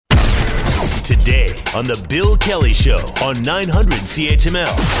today on The Bill Kelly Show on 900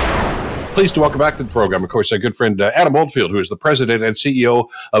 CHML. Pleased to welcome back to the program, of course, our good friend Adam Oldfield, who is the president and CEO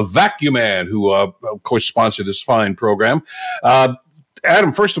of Vacuuman, who, of course, sponsored this fine program.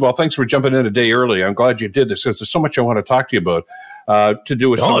 Adam, first of all, thanks for jumping in a day early. I'm glad you did this because there's so much I want to talk to you about to do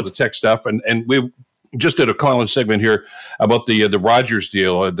with some of the tech stuff. And we just did a call-in segment here about the Rogers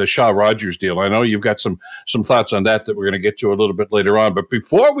deal, the Shaw-Rogers deal. I know you've got some thoughts on that we're going to get to a little bit later on. But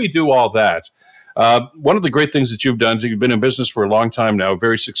before we do all that, one of the great things that you've done is you've been in business for a long time now,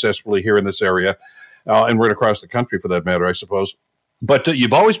 very successfully here in this area, and right across the country for that matter, I suppose. But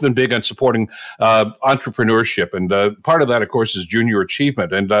you've always been big on supporting entrepreneurship. And part of that, of course, is junior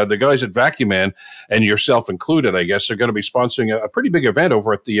achievement. And the guys at Vacuuman, and yourself included, I guess, are going to be sponsoring a pretty big event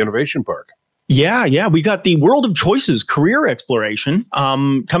over at the Innovation Park. Yeah. We got the World of Choices career exploration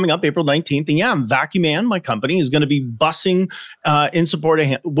coming up April 19th. And Vacuuman, my company, is going to be busing in support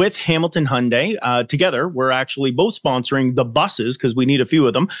with Hamilton Hyundai. Together, we're actually both sponsoring the buses because we need a few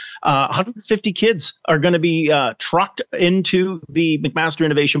of them. 150 kids are going to be trucked into the McMaster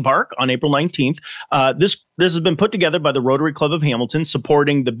Innovation Park on April 19th. This has been put together by the Rotary Club of Hamilton,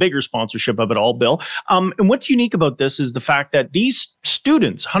 supporting the bigger sponsorship of it all, Bill. And what's unique about this is the fact that these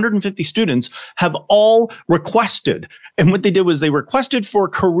students, 150 students, have all requested. And what they did was they requested for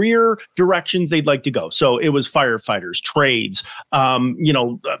career directions they'd like to go. So it was firefighters, trades,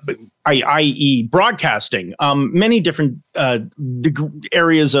 i.e. broadcasting, many different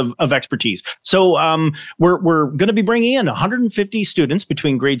areas of expertise. So we're going to be bringing in 150 students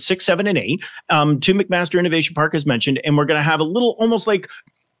between grades 6, 7, and 8 to McMaster Innovation Park, as mentioned. And we're going to have a little, almost like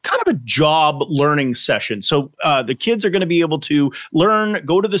kind of a job learning session. So the kids are going to be able to learn,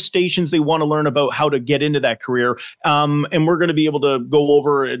 go to the stations they want to learn about how to get into that career. And we're going to be able to go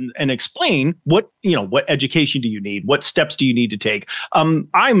over and explain what education do you need? What steps do you need to take?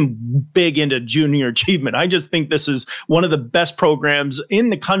 I'm big into junior achievement. I just think this is one of the best programs in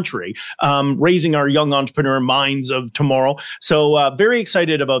the country, raising our young entrepreneur minds of tomorrow. So very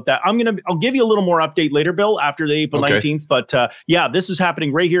excited about that. I'll give you a little more update later, Bill, after the April 19th. But this is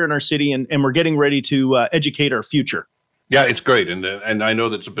happening right here in our city, and we're getting ready to educate our future. Yeah, it's great. And I know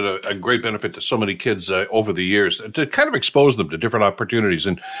that's been a great benefit to so many kids over the years to kind of expose them to different opportunities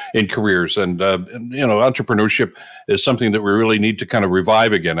in careers. And entrepreneurship is something that we really need to kind of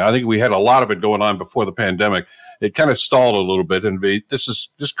revive again. I think we had a lot of it going on before the pandemic. It kind of stalled a little bit, and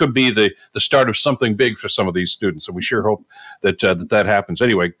this could be the start of something big for some of these students. And we sure hope that happens.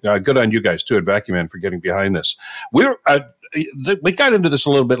 Anyway, good on you guys too at Vacuuman for getting behind this. We got into this a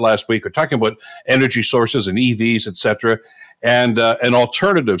little bit last week. We're talking about energy sources and EVs, et cetera, and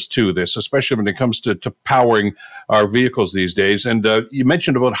alternatives to this, especially when it comes to powering our vehicles these days. And you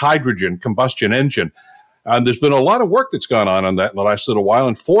mentioned about hydrogen combustion engine. There's been a lot of work that's gone on that in the last little while,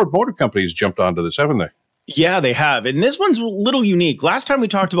 and Ford Motor Company has jumped onto this, haven't they? Yeah, they have. And this one's a little unique. Last time we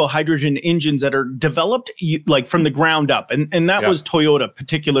talked about hydrogen engines that are developed like from the ground up. And that was Toyota,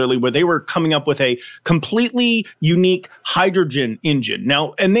 particularly, where they were coming up with a completely unique hydrogen engine.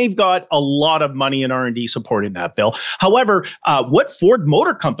 Now, and they've got a lot of money in R&D supporting that, Bill. However, what Ford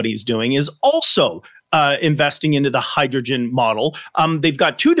Motor Company is doing is also investing into the hydrogen model. They've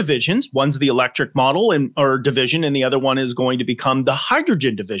got two divisions. One's the electric model or division, and the other one is going to become the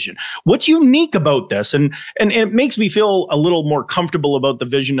hydrogen division. What's unique about this, and it makes me feel a little more comfortable about the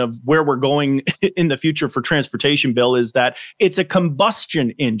vision of where we're going in the future for transportation, Bill, is that it's a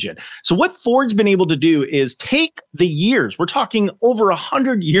combustion engine. So what Ford's been able to do is take the years, we're talking over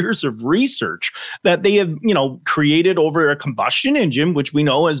 100 years of research that they have, created over a combustion engine, which we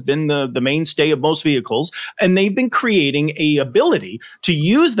know has been the mainstay of most vehicles. And they've been creating a ability to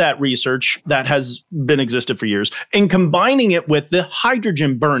use that research that has been existed for years and combining it with the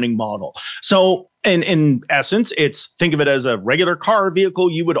hydrogen burning model. So in essence, think of it as a regular car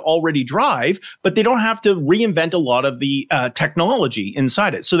vehicle you would already drive, but they don't have to reinvent a lot of the technology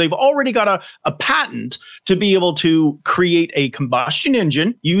inside it. So they've already got a patent to be able to create a combustion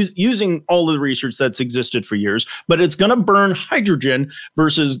engine using all of the research that's existed for years, but it's going to burn hydrogen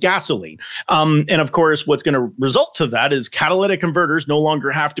versus gasoline. And of course, what's going to result to that is catalytic converters no longer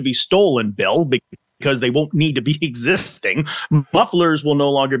have to be stolen, Bill, because they won't need to be existing. Mufflers will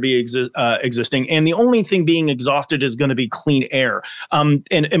no longer be existing. And the only thing being exhausted is going to be clean air.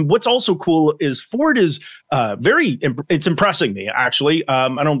 And what's also cool is Ford is it's impressing me, actually.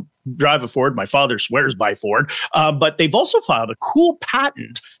 I don't drive a Ford. My father swears by Ford. But they've also filed a cool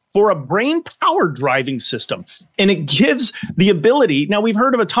patent for a brain-powered driving system. And it gives the ability, now we've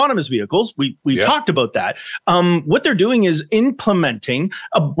heard of autonomous vehicles, we've talked about that. What they're doing is implementing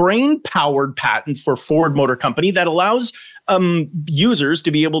a brain-powered patent for Ford Motor Company that allows users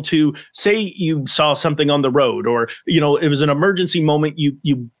to be able to say you saw something on the road, or, it was an emergency moment,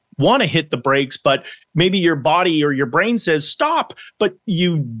 you want to hit the brakes, but maybe your body or your brain says stop, but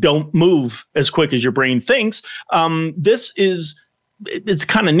you don't move as quick as your brain thinks. It's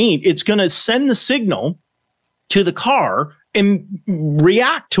kind of neat. It's going to send the signal to the car and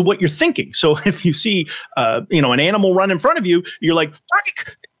react to what you're thinking. So if you see, an animal run in front of you, you're like,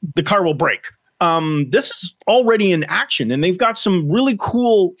 brake, the car will brake. This is already in action, and they've got some really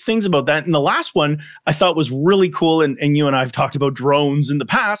cool things about that. And the last one I thought was really cool, and you and I have talked about drones in the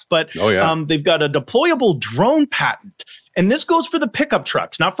past, but they've got a deployable drone patent. And this goes for the pickup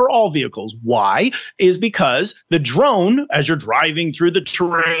trucks, not for all vehicles. Why? Is because the drone, as you're driving through the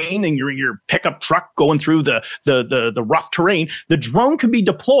terrain and you're in your pickup truck going through the rough terrain, the drone can be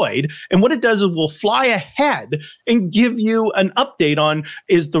deployed. And what it does is will fly ahead and give you an update on,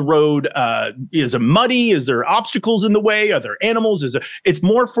 is the road, is it muddy? Is there obstacles in the way? Are there animals? It's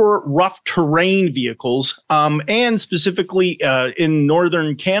more for rough terrain vehicles, and specifically in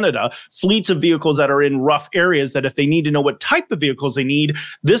northern Canada, fleets of vehicles that are in rough areas that if they need to know what type of vehicles they need,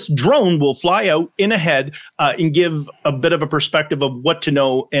 this drone will fly out in ahead and give a bit of a perspective of what to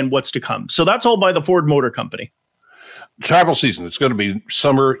know and what's to come. So that's all by the Ford Motor Company. Travel season. It's going to be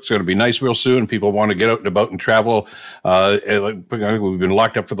summer. It's going to be nice real soon. People want to get out and about and travel. We've been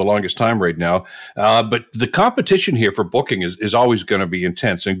locked up for the longest time right now. But the competition here for booking is always going to be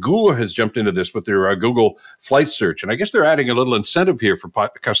intense. And Google has jumped into this with their Google Flight Search. And I guess they're adding a little incentive here for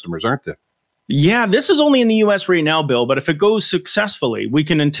customers, aren't they? Yeah, this is only in the US right now, Bill, but if it goes successfully, we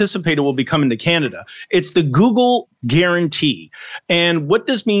can anticipate it will be coming to Canada. It's the Google Guarantee. And what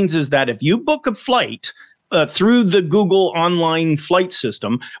this means is that if you book a flight through the Google online flight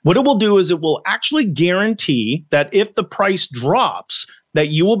system, what it will do is it will actually guarantee that if the price drops, that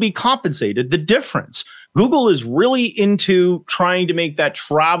you will be compensated the difference. Google is really into trying to make that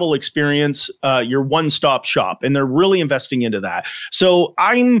travel experience your one-stop shop, and they're really investing into that. So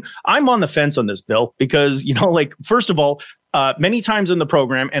I'm on the fence on this, Bill, because, first of all, many times in the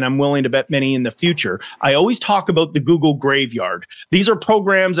program, and I'm willing to bet many in the future, I always talk about the Google Graveyard. These are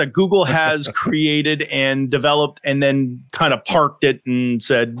programs that Google has created and developed and then kind of parked it and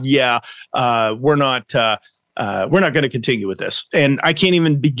said, we're not going to continue with this. And I can't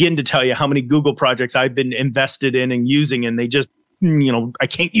even begin to tell you how many Google projects I've been invested in and using, and they just, I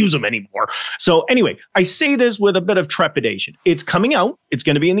can't use them anymore. So anyway, I say this with a bit of trepidation. It's coming out. It's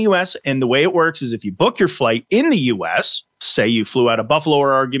going to be in the US. And the way it works is if you book your flight in the US, say you flew out of Buffalo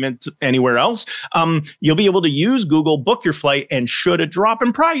or argument anywhere else, you'll be able to use Google, book your flight, and should it drop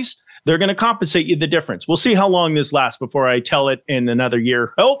in price, they're going to compensate you the difference. We'll see how long this lasts before I tell it in another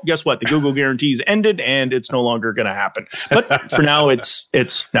year. Oh, guess what? The Google guarantee's ended and it's no longer going to happen. But for now, it's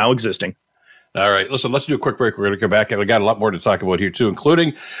now existing. All right. Listen, let's do a quick break. We're going to come back, and we got a lot more to talk about here too,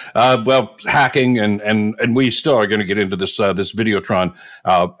 including, hacking, and we still are going to get into this Videotron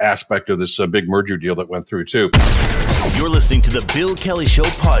aspect of this big merger deal that went through too. You're listening to the Bill Kelly Show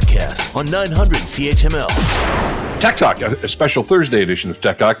podcast on 900 CHML. Tech Talk, a special Thursday edition of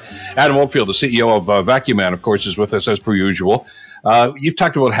Tech Talk. Adam Oldfield, the CEO of Vacuum Man, of course, is with us as per usual. You've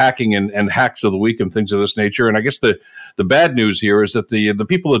talked about hacking and hacks of the week and things of this nature. And I guess the bad news here is that the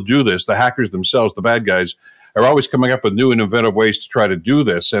people that do this, the hackers themselves, the bad guys, are always coming up with new and inventive ways to try to do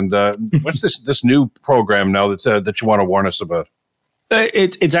this. And what's this new program now that you want to warn us about?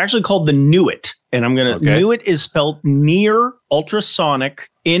 It's actually called the NUIT. And I'm going to, NUIT is spelled Near Ultrasonic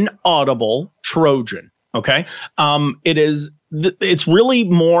Inaudible Trojan. Okay. It's really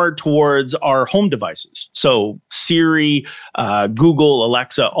more towards our home devices. So Siri, Google,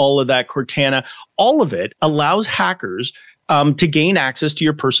 Alexa, all of that, Cortana, all of it allows hackers to gain access to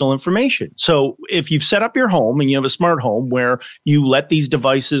your personal information. So if you've set up your home and you have a smart home where you let these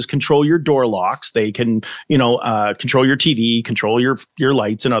devices control your door locks, they can, control your TV, control your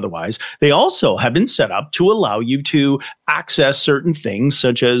lights and otherwise. They also have been set up to allow you to access certain things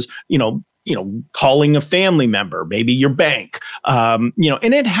such as, calling a family member, maybe your bank, and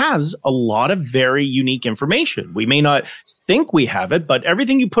it has a lot of very unique information. We may not think we have it, but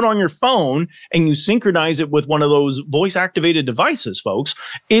everything you put on your phone and you synchronize it with one of those voice activated devices, folks,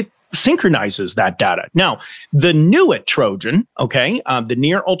 it synchronizes that data. Now, the NUIT Trojan, the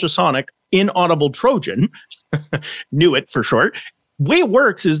Near Ultrasonic Inaudible Trojan, NUIT for short, way it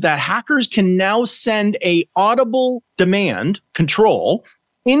works is that hackers can now send a audible demand control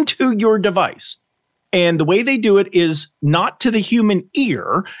into your device. And the way they do it is not to the human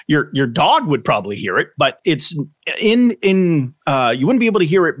ear. Your dog would probably hear it, but it's you wouldn't be able to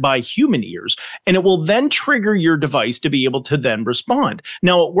hear it by human ears. And it will then trigger your device to be able to then respond.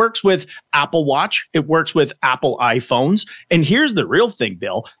 Now, it works with Apple Watch. It works with Apple iPhones. And here's the real thing,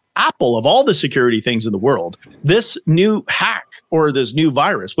 Bill. Apple, of all the security things in the world, this new hack or this new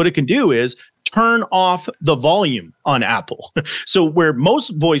virus, what it can do is turn off the volume on Apple. So where most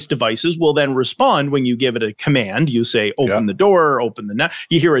voice devices will then respond when you give it a command, you say, open the door, open the net,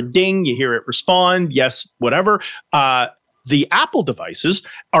 you hear a ding, you hear it respond, yes, whatever. The Apple devices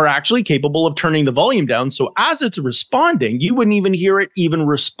are actually capable of turning the volume down. So as it's responding, you wouldn't even hear it even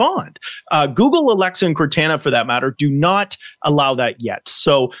respond. Google, Alexa, and Cortana, for that matter, do not allow that yet.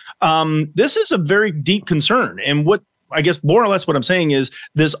 So this is a very deep concern. And what I guess more or less what I'm saying is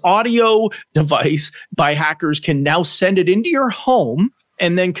this audio device by hackers can now send it into your home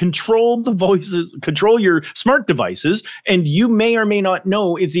and then control the voices, control your smart devices, and you may or may not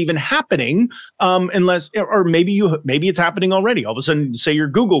know it's even happening, unless, or maybe it's happening already. All of a sudden, say your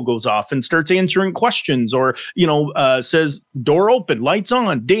Google goes off and starts answering questions, or says door open, lights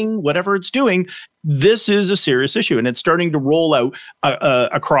on, ding, whatever it's doing. This is a serious issue, and it's starting to roll out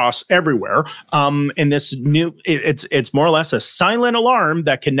across everywhere. And this new, it's more or less a silent alarm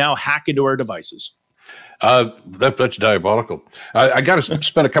that can now hack into our devices. That's diabolical. I got to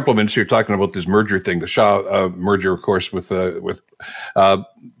spend a couple of minutes here talking about this merger thing, the Shaw merger, of course, with the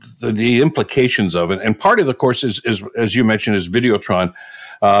implications of it. And part of the course is as you mentioned, is Videotron,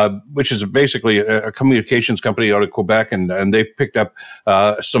 which is basically a communications company out of Quebec, and they've picked up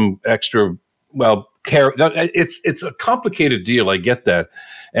some extra. It's a complicated deal. I get that.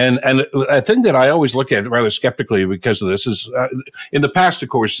 And a thing that I always look at rather skeptically because of this is, in the past, of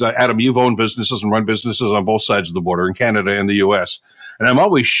course, Adam, you've owned businesses and run businesses on both sides of the border, in Canada and the U.S. And I'm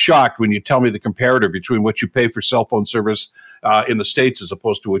always shocked when you tell me the comparator between what you pay for cell phone service in the States as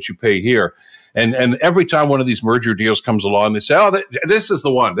opposed to what you pay here. And every time one of these merger deals comes along, they say, oh, this is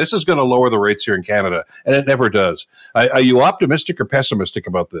the one. This is going to lower the rates here in Canada. And it never does. Are you optimistic or pessimistic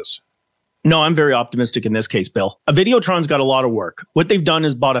about this? No, I'm very optimistic in this case, Bill. Videotron's got a lot of work. What they've done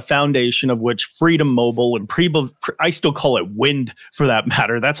is bought a foundation of which Freedom Mobile and I still call it Wind for that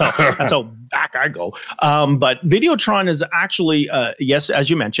matter. That's how back I go. But Videotron is actually, yes,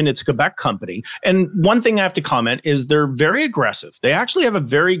 as you mentioned, it's a Quebec company. And one thing I have to comment is they're very aggressive. They actually have a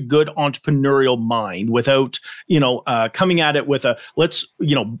very good entrepreneurial mind without, coming at it with let's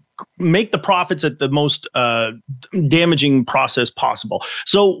make the profits at the most damaging process possible.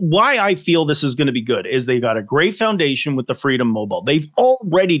 So why I feel this is going to be good is they got a great foundation with the Freedom Mobile. They've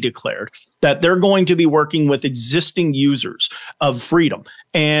already declared that they're going to be working with existing users of Freedom.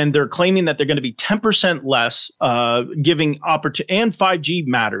 And they're claiming that they're going to be 10% less giving opportunity, and 5G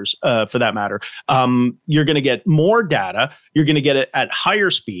matters for that matter. You're going to get more data. You're going to get it at higher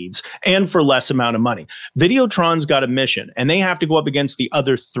speeds and for less amount of money. Videotron's got a mission, and they have to go up against the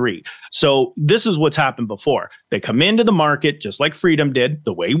other three. So this is what's happened before. They come into the market just like Freedom did,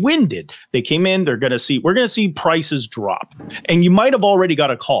 the way Wind did. They came in, we're going to see prices drop. And you might have already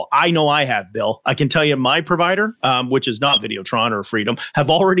got a call. I know I have, Bill. I can tell you my provider, which is not Videotron or Freedom, have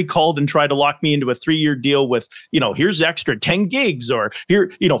already called and tried to lock me into a 3-year deal with, here's extra 10 gigs or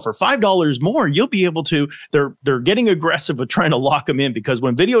here, for $5 more, you'll be able to, they're getting aggressive with trying to lock them in, because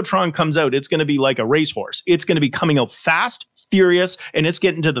when Videotron comes out, it's going to be like a racehorse. It's going to be coming out fast, furious, and it's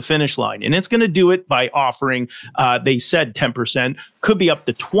getting to the finish line. And it's going to do it by offering, they said 10%, could be up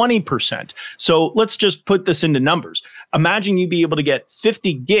to 20%. So let's just put this into numbers. Imagine you'd be able to get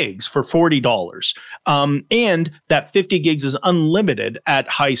 50 gigs for $40. And that 50 gigs is unlimited at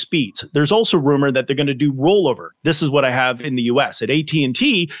high speeds. There's also rumor that they're going to do rollover. This is what I have in the US. At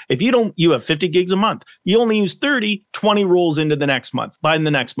AT&T, if you have 50 gigs a month, you only use 30, 20 rolls into the next month. By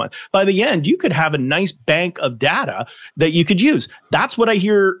the end, you could have a nice bank of data that you could use. That's what I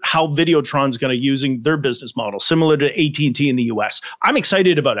hear how Videotron's going to using their business model, similar to AT&T in the US. I'm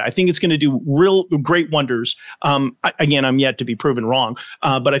excited about it. I think it's going to do real great wonders. Again, I'm yet to be proven wrong,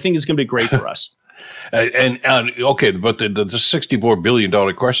 but I think it's going to be great for us. Okay, but the $64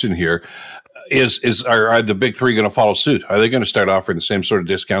 billion question here are the big three going to follow suit? Are they going to start offering the same sort of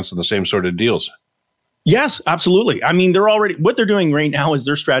discounts and the same sort of deals? Yes, absolutely. I mean, what they're doing right now is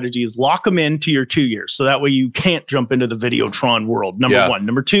their strategy is lock them into your 2 years. So that way you can't jump into the Videotron world. Number one.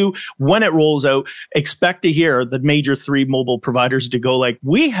 Number two, when it rolls out, expect to hear the major 3 mobile providers to go like,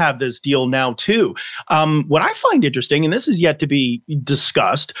 we have this deal now too. What I find interesting, and this is yet to be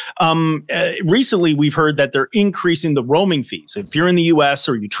discussed, recently we've heard that they're increasing the roaming fees. If you're in the US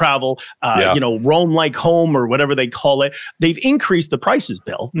or you travel, roam like home or whatever they call it, they've increased the prices,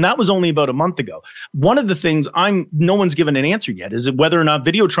 Bill. And that was only about a month ago. One of the things no one's given an answer yet is whether or not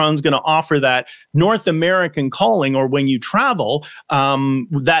Videotron's going to offer that North American calling, or when you travel,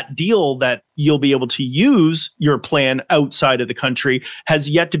 that deal that you'll be able to use your plan outside of the country has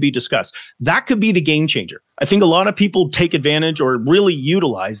yet to be discussed. That could be the game changer. I think a lot of people take advantage or really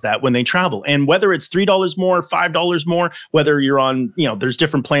utilize that when they travel. And whether it's $3 more, $5 more, whether you're on, there's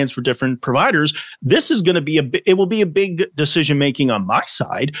different plans for different providers, this is going to be it will be a big decision making on my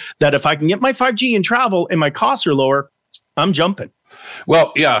side that if I can get my 5G and travel and my costs are lower, I'm jumping.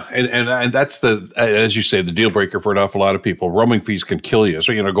 Well, yeah, and that's as you say, the deal breaker for an awful lot of people. Roaming fees can kill you.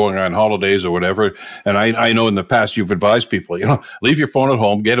 So, going on holidays or whatever. And I know in the past you've advised people, leave your phone at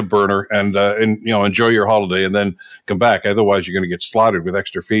home, get a burner, and enjoy your holiday, and then come back. Otherwise, you're going to get slaughtered with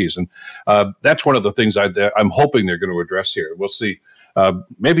extra fees. And that's one of the things I'm hoping they're going to address here. We'll see.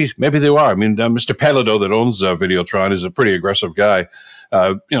 Maybe they are. I mean, Mr. Peladeau that owns Videotron is a pretty aggressive guy.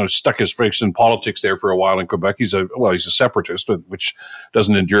 Stuck his face in politics there for a while in Quebec. He's a separatist, which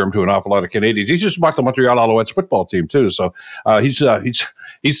doesn't endure him to an awful lot of Canadians. He's just bought the Montreal Alouettes football team too. So he's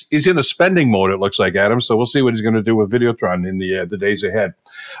in a spending mode, it looks like, Adam. So we'll see what he's going to do with Videotron in the days ahead.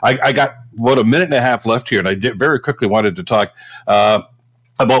 I got about a minute and a half left here, and I very quickly wanted to talk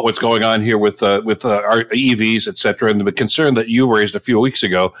about what's going on here with our EVs, et cetera, and the concern that you raised a few weeks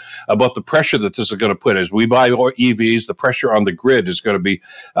ago about the pressure that this is going to put as we buy more EVs. The pressure on the grid is going to be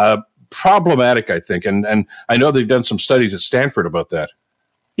problematic, I think, and I know they've done some studies at Stanford about that.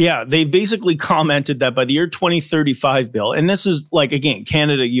 Yeah, they basically commented that by the year 2035, Bill, and this is like, again,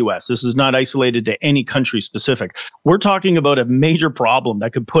 Canada, US, this is not isolated to any country specific. We're talking about a major problem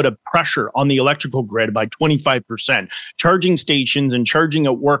that could put a pressure on the electrical grid by 25%. Charging stations and charging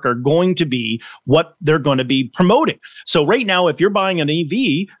at work are going to be what they're going to be promoting. So right now, if you're buying an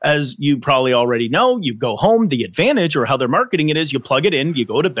EV, as you probably already know, you go home, the advantage or how they're marketing it is you plug it in, you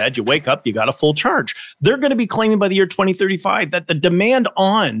go to bed, you wake up, you got a full charge. They're going to be claiming by the year 2035 that the demand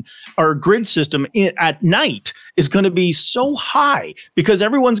on our grid system at night is going to be so high because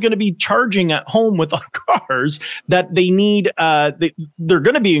everyone's going to be charging at home with our cars that they need, they're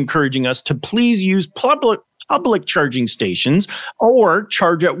going to be encouraging us to please use public charging stations or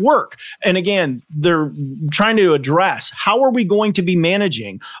charge at work. And again, they're trying to address how are we going to be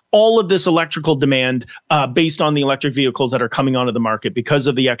managing all of this electrical demand based on the electric vehicles that are coming onto the market because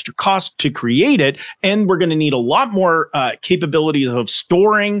of the extra cost to create it. And we're going to need a lot more capabilities of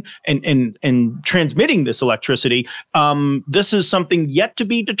storing and transmitting this electricity. This is something yet to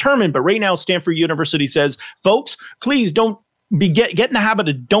be determined. But right now, Stanford University says, folks, please don't get in the habit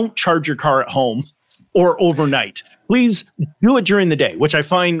of don't charge your car at home or overnight. Please do it during the day, which I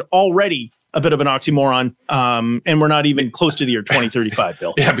find already a bit of an oxymoron. And we're not even close to the year 2035,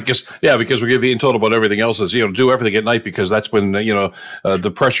 Bill. because we're being told about everything else is, do everything at night because that's when,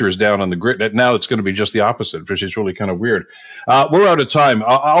 the pressure is down on the grid. Now it's going to be just the opposite, which is really kind of weird. We're out of time.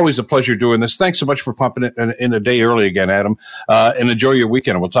 Always a pleasure doing this. Thanks so much for pumping it in a day early again, Adam. And enjoy your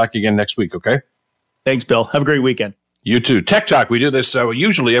weekend. We'll talk again next week, okay? Thanks, Bill. Have a great weekend. You too. Tech Talk. We do this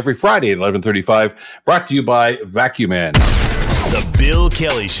usually every Friday at 11:35. Brought to you by Vacuum Man. The Bill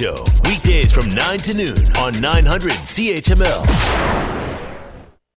Kelly Show. Weekdays from 9 to noon on 900 CHML.